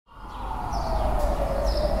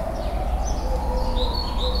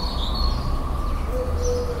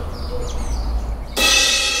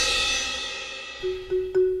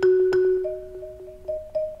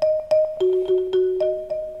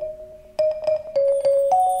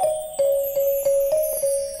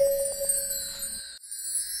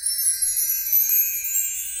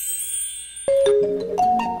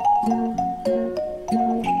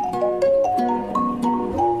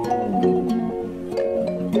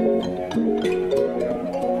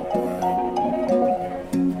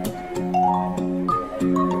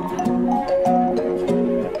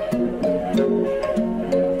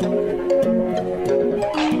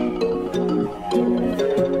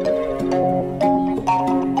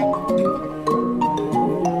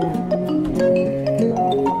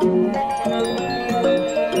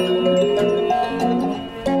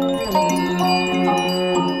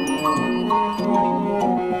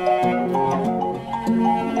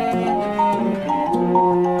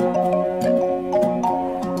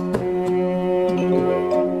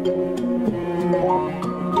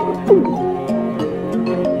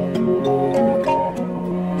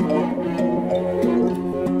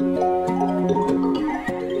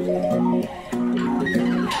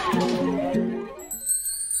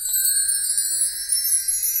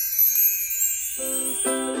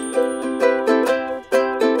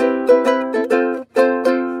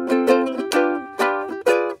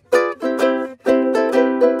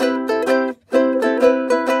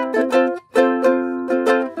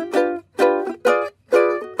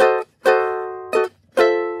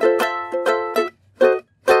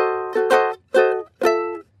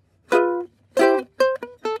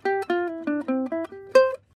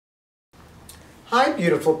Hi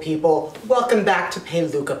beautiful people, welcome back to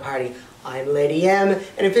Peluca Party. I'm Lady M,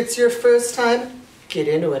 and if it's your first time, get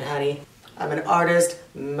into it honey. I'm an artist,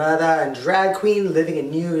 mother, and drag queen living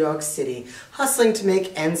in New York City, hustling to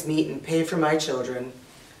make ends meet and pay for my children.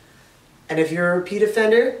 And if you're a repeat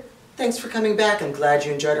offender, thanks for coming back. I'm glad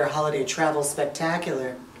you enjoyed our holiday travel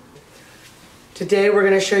spectacular. Today we're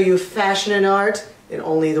going to show you fashion and art in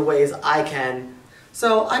only the ways I can.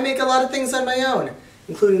 So I make a lot of things on my own,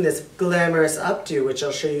 including this glamorous updo, which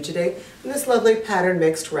I'll show you today, and this lovely pattern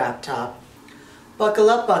mixed wrap top. Buckle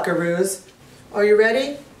up, buckaroos. Are you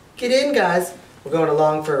ready? Get in, guys. We're going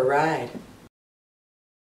along for a ride.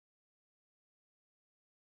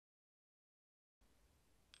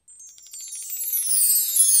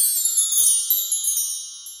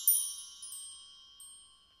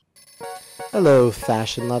 Hello,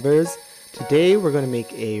 fashion lovers. Today we're going to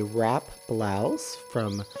make a wrap blouse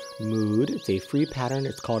from Mood. It's a free pattern.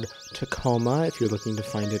 It's called Tacoma if you're looking to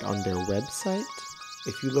find it on their website.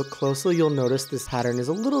 If you look closely, you'll notice this pattern is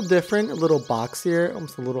a little different, a little boxier,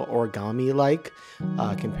 almost a little origami-like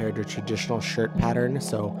compared to a traditional shirt pattern.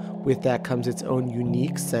 So with that comes its own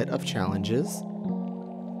unique set of challenges.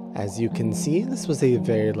 As you can see, this was a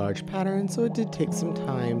very large pattern, so it did take some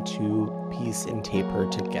time to piece and tape her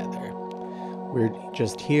together. We're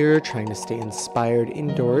just here trying to stay inspired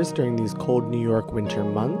indoors during these cold New York winter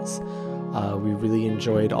months. We really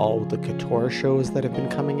enjoyed all the couture shows that have been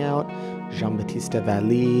coming out. Jean-Baptiste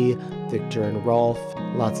Valli, Victor and Rolf,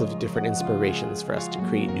 lots of different inspirations for us to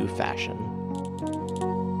create new fashion.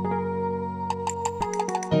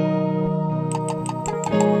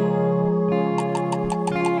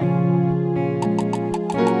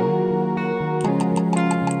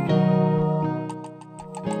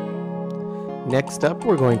 Next up,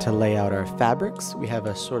 we're going to lay out our fabrics. We have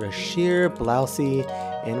a sort of sheer, blousey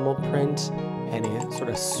animal print and a sort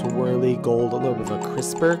of swirly gold, a little bit of a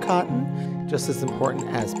crisper cotton. Just as important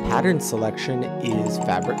as pattern selection is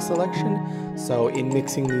fabric selection. So in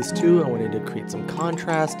mixing these two, I wanted to create some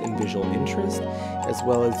contrast and visual interest, as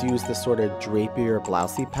well as use the sort of drapier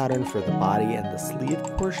blousey pattern for the body and the sleeve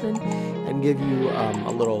portion, and give you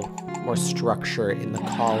a little more structure in the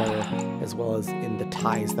collar as well as in the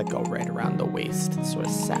ties that go right around the waist, sort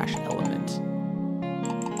of sash element.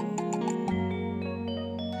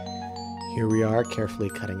 Here we are carefully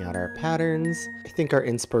cutting out our patterns. I think our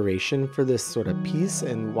inspiration for this sort of piece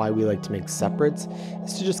and why we like to make separates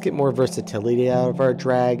is to just get more versatility out of our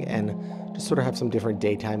drag and just sort of have some different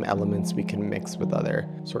daytime elements we can mix with other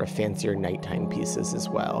sort of fancier nighttime pieces as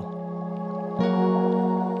well.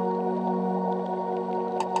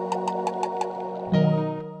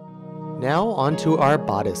 Now onto our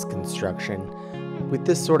bodice construction. With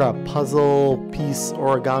this sort of puzzle piece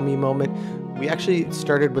origami moment, we actually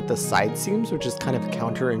started with the side seams, which is kind of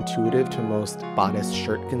counterintuitive to most bodice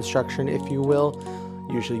shirt construction, if you will.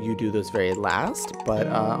 Usually you do those very last, but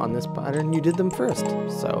on this pattern you did them first.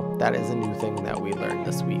 So that is a new thing that we learned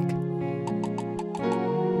this week.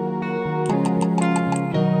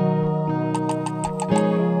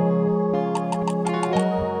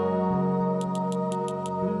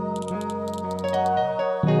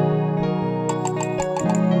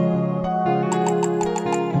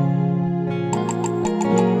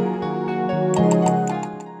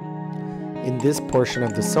 In this portion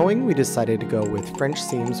of the sewing, we decided to go with French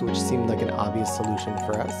seams, which seemed like an obvious solution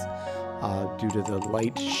for us. due to the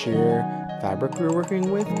light sheer fabric we were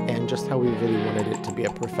working with and just how we really wanted it to be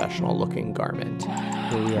a professional looking garment.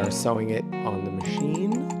 Here we are sewing it on the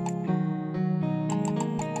machine.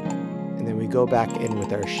 And then we go back in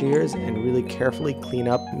with our shears and really carefully clean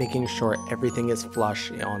up, making sure everything is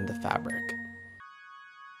flush on the fabric.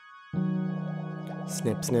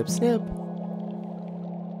 Snip, snip, snip.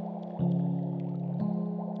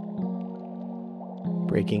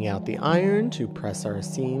 Breaking out the iron to press our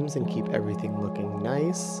seams and keep everything looking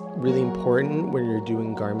nice. Really important when you're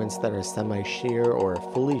doing garments that are semi-sheer or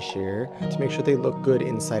fully sheer to make sure they look good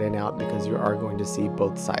inside and out, because you are going to see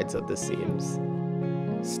both sides of the seams.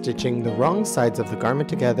 Stitching the wrong sides of the garment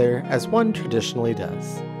together as one traditionally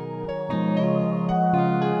does.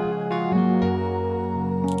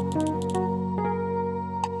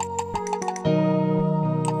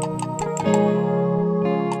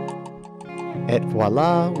 Et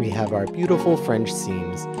voila, we have our beautiful French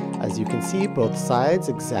seams. As you can see, both sides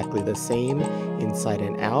exactly the same, inside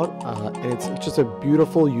and out, and it's just a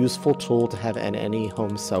beautiful, useful tool to have in any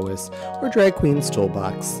home sewist or drag queen's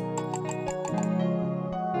toolbox.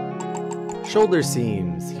 Shoulder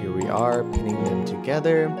seams, here we are pinning them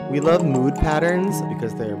together. We love mood patterns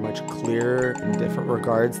because they're much clearer in different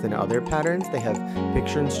regards than other patterns. They have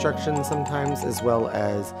picture instructions sometimes, as well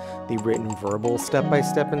as the written verbal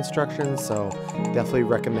step-by-step instructions, so definitely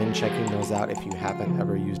recommend checking those out if you haven't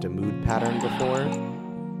ever used a mood pattern before.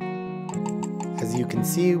 As you can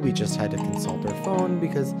see, we just had to consult our phone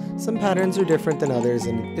because some patterns are different than others,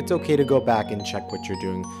 and it's okay to go back and check what you're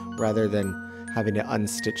doing rather than having to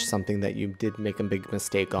unstitch something that you did make a big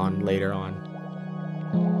mistake on later on.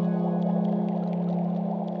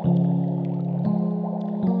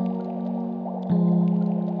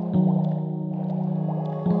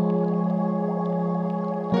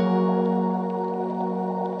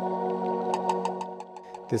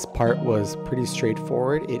 This part was pretty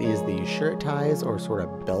straightforward. It is the shirt ties, or sort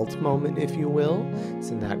of belt moment, if you will.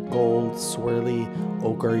 It's in that gold, swirly,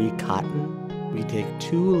 ochre-y cotton. We take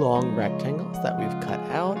two long rectangles that we've cut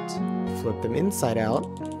out, flip them inside out,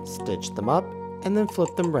 stitch them up, and then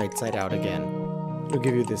flip them right side out again. It'll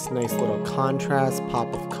give you this nice little contrast pop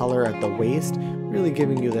of color at the waist, really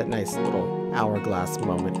giving you that nice little hourglass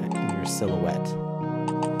moment in your silhouette.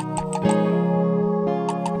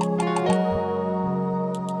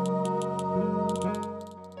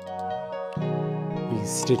 We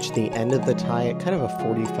stitch the end of the tie at kind of a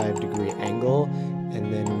 45-degree angle,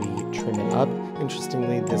 and then we trim it up.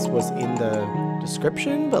 Interestingly, this was in the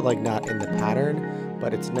description, but like not in the pattern,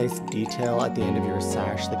 but it's nice detail at the end of your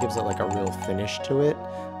sash that gives it like a real finish to it.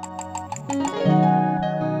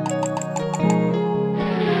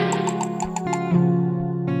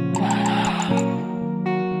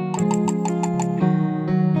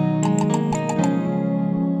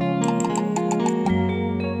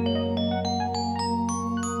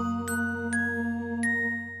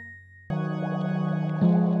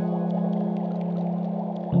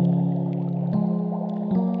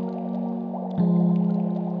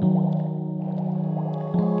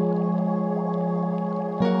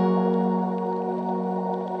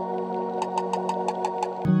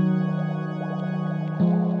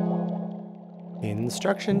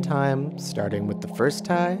 Instruction time, starting with the first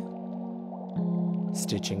tie,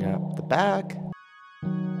 stitching up the back,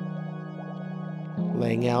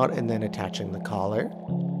 laying out and then attaching the collar,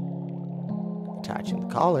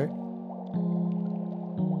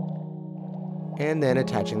 and then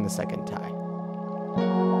attaching the second tie.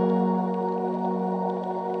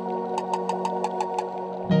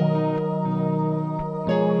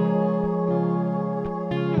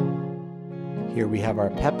 Here we have our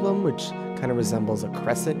peplum, which kind of resembles a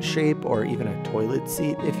crescent shape or even a toilet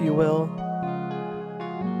seat, if you will.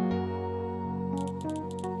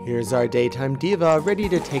 Here's our daytime diva, ready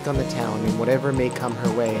to take on the town in whatever may come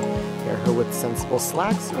her way. Pair her with sensible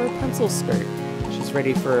slacks or a pencil skirt. She's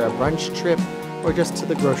ready for a brunch trip or just to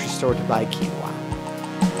the grocery store to buy quinoa.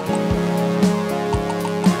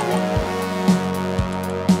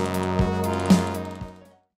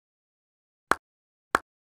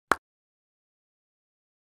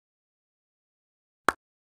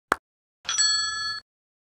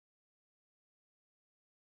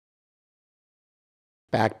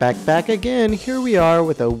 Back again. Here we are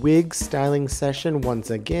with a wig styling session once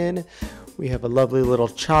again. We have a lovely little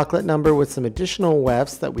chocolate number with some additional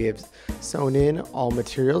wefts that we have sewn in, all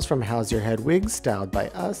materials from How's Your Head Wigs, styled by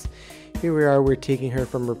us. Here we are, we're taking her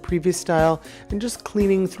from her previous style and just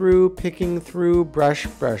cleaning through, picking through,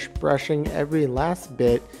 brushing every last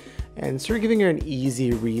bit And so we're giving her an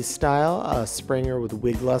easy restyle, spraying her with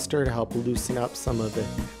wig luster to help loosen up some of the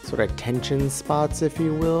sort of tension spots, if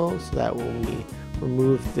you will, so that when we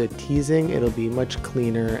remove the teasing, it'll be much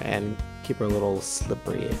cleaner and keep her a little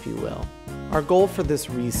slippery, if you will. Our goal for this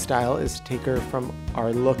restyle is to take her from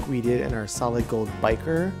our look we did in our solid gold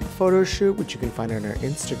biker photo shoot, which you can find on our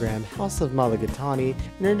Instagram, House of Malagatani,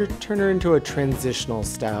 and then to turn her into a transitional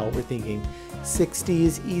style. We're thinking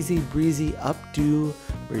 60s, easy breezy updo,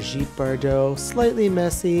 Brigitte Bardot, slightly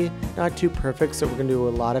messy, not too perfect, so we're going to do a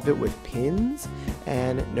lot of it with pins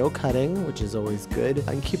and no cutting, which is always good,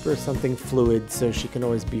 and keep her something fluid so she can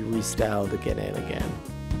always be restyled again and again.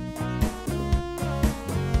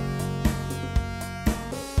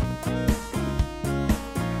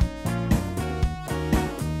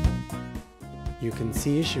 You can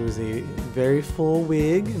see she was a very full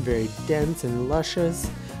wig, very dense and luscious,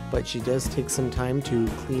 but she does take some time to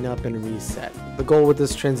clean up and reset. The goal with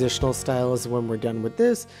this transitional style is when we're done with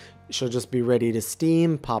this, she'll just be ready to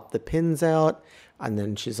steam, pop the pins out, and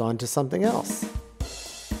then she's on to something else.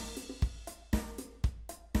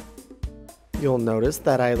 You'll notice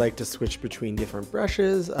that I like to switch between different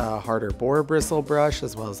brushes, a harder boar bristle brush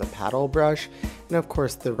as well as a paddle brush, and of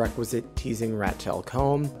course the requisite teasing rat tail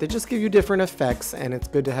comb. They just give you different effects, and it's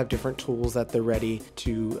good to have different tools at the ready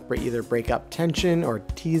to either break up tension or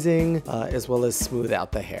teasing, as well as smooth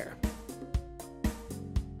out the hair.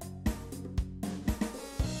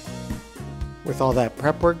 With all that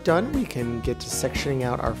prep work done, we can get to sectioning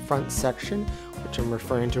out our front section, which I'm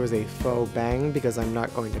referring to as a faux bang because I'm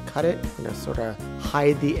not going to cut it. I'm going to sort of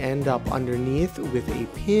hide the end up underneath with a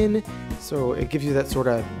pin, so it gives you that sort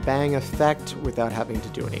of bang effect without having to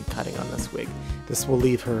do any cutting on this wig. This will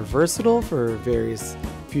leave her versatile for various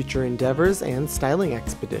future endeavors and styling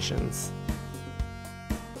expeditions.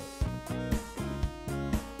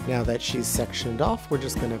 Now that she's sectioned off, we're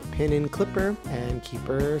just going to pin and clip her and keep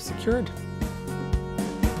her secured.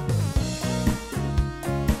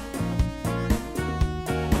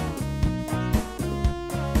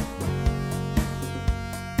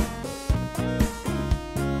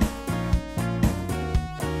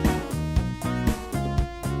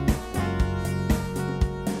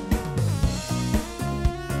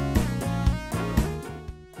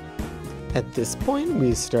 At this point,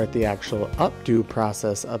 we start the actual updo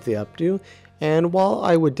process of the updo, and while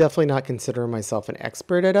I would definitely not consider myself an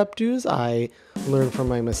expert at updos, I learn from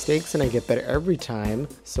my mistakes and I get better every time.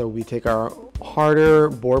 So we take our harder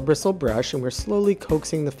boar bristle brush and we're slowly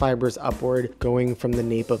coaxing the fibers upward, going from the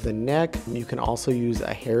nape of the neck. You can also use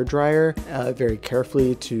a hair dryer very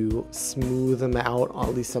carefully to smooth them out,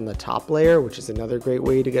 at least on the top layer, which is another great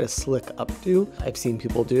way to get a slick updo I've seen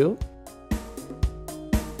people do.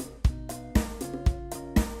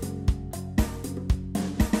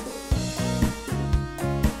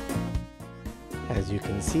 As you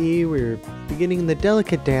can see, we're beginning the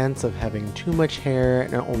delicate dance of having too much hair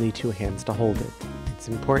and only two hands to hold it. It's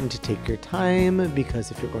important to take your time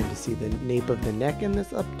because if you're going to see the nape of the neck in this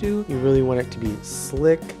updo, you really want it to be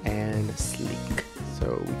slick and sleek.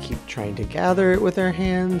 So we keep trying to gather it with our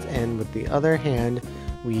hands, and with the other hand,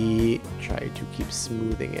 we try to keep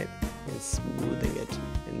smoothing it and smoothing it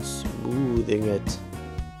and smoothing it.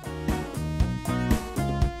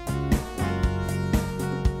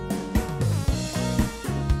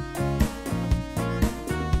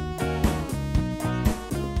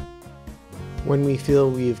 When we feel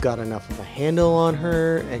we've got enough of a handle on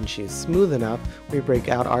her and she's smooth enough, we break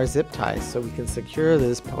out our zip ties so we can secure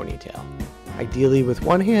this ponytail. Ideally with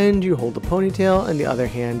one hand you hold the ponytail and the other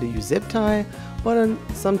hand you zip tie, but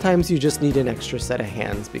sometimes you just need an extra set of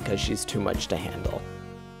hands because she's too much to handle.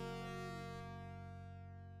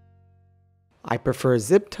 I prefer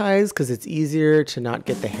zip ties because it's easier to not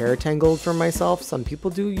get the hair tangled for myself. Some people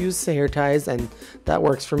do use hair ties and that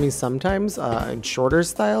works for me sometimes in shorter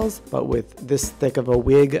styles, but with this thick of a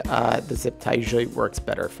wig, the zip tie usually works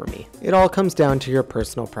better for me. It all comes down to your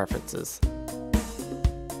personal preferences.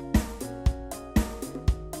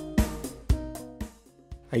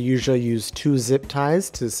 I usually use 2 zip ties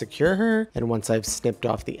to secure her, and once I've snipped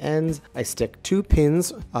off the ends, I stick 2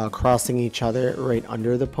 pins crossing each other right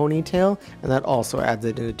under the ponytail, and that also adds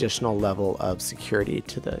an additional level of security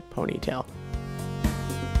to the ponytail.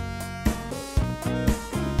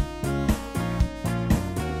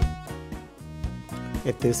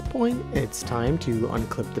 At this point, it's time to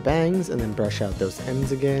unclip the bangs and then brush out those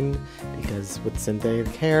ends again, because with synthetic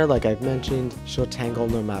hair, like I've mentioned, she'll tangle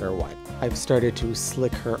no matter what. I've started to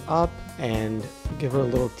slick her up and give her a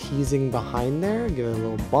little teasing behind there, give her a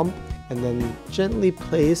little bump, and then gently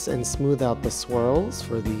place and smooth out the swirls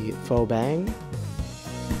for the faux bang.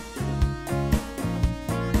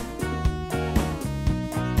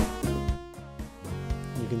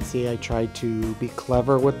 messy. I try to be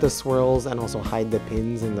clever with the swirls and also hide the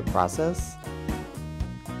pins in the process.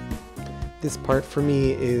 This part for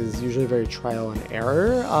me is usually very trial and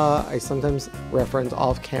error. I sometimes reference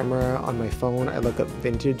off camera on my phone. I look up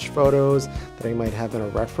vintage photos that I might have in a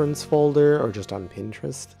reference folder or just on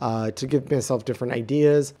Pinterest to give myself different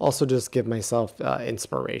ideas. Also just give myself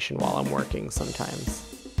inspiration while I'm working sometimes.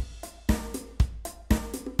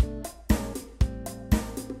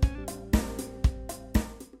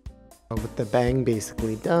 With the bang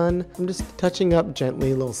basically done, I'm just touching up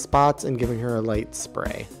gently little spots and giving her a light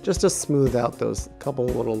spray, just to smooth out those couple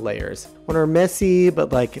little layers. When are messy,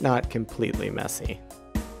 but like not completely messy.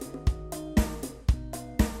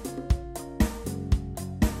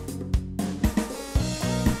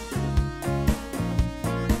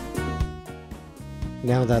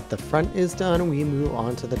 Now that the front is done, we move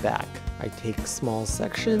on to the back. I take small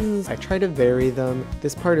sections, I try to vary them.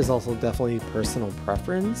 This part is also definitely personal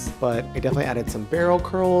preference, but I definitely added some barrel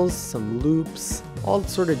curls, some loops, all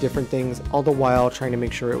sort of different things, all the while trying to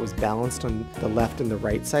make sure it was balanced on the left and the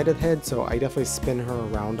right side of the head. So I definitely spin her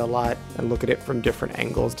around a lot and look at it from different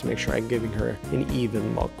angles to make sure I'm giving her an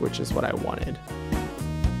even look, which is what I wanted.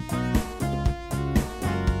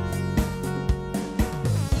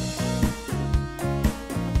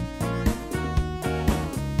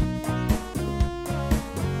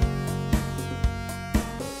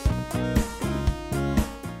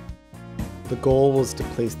 The goal was to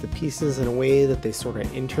place the pieces in a way that they sort of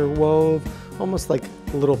interwove, almost like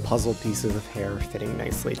little puzzle pieces of hair fitting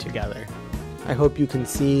nicely together. I hope you can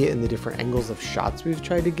see in the different angles of shots we've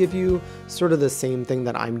tried to give you sort of the same thing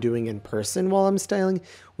that I'm doing in person while I'm styling,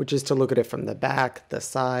 which is to look at it from the back, the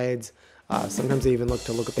sides. Sometimes I even look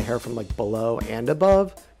at the hair from like below and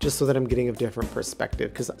above, just so that I'm getting a different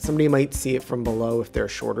perspective, because somebody might see it from below if they're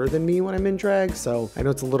shorter than me when I'm in drag. So I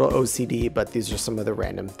know it's a little OCD, but these are some of the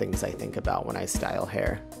random things I think about when I style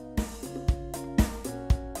hair.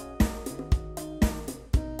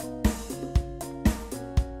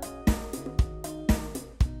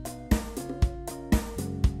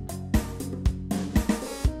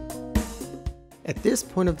 At this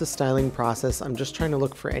point of the styling process, I'm just trying to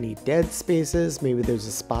look for any dead spaces. Maybe there's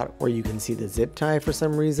a spot where you can see the zip tie for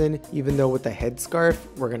some reason. Even though with the headscarf,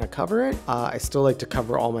 we're gonna cover it, I still like to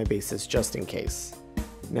cover all my bases just in case.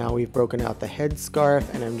 Now we've broken out the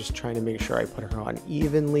headscarf and I'm just trying to make sure I put her on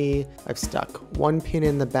evenly. I've stuck one pin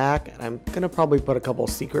in the back and I'm gonna probably put a couple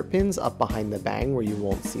secret pins up behind the bang where you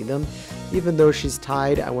won't see them. Even though she's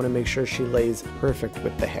tied, I wanna make sure she lays perfect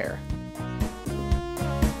with the hair.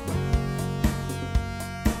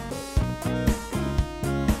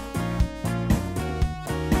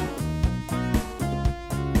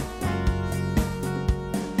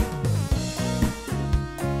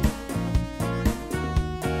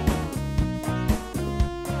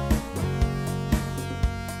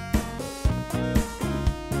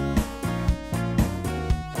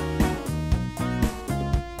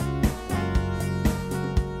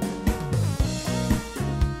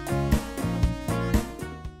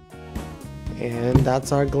 And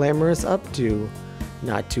that's our glamorous updo.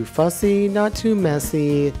 Not too fussy, not too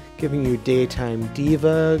messy, giving you daytime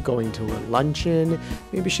diva, going to a luncheon,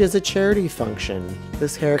 maybe she has a charity function.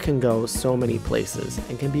 This hair can go so many places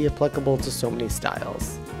and can be applicable to so many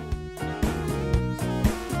styles.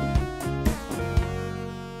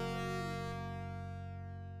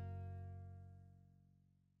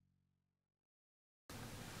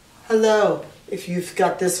 Hello. If you've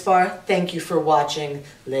got this far, thank you for watching.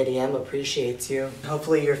 Lady M appreciates you.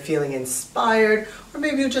 Hopefully you're feeling inspired, or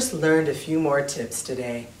maybe you just learned a few more tips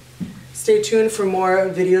today. Stay tuned for more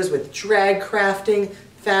videos with drag crafting,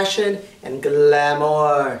 fashion, and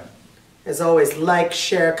glamour. As always, like,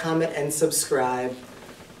 share, comment, and subscribe.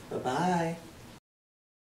 Bye-bye.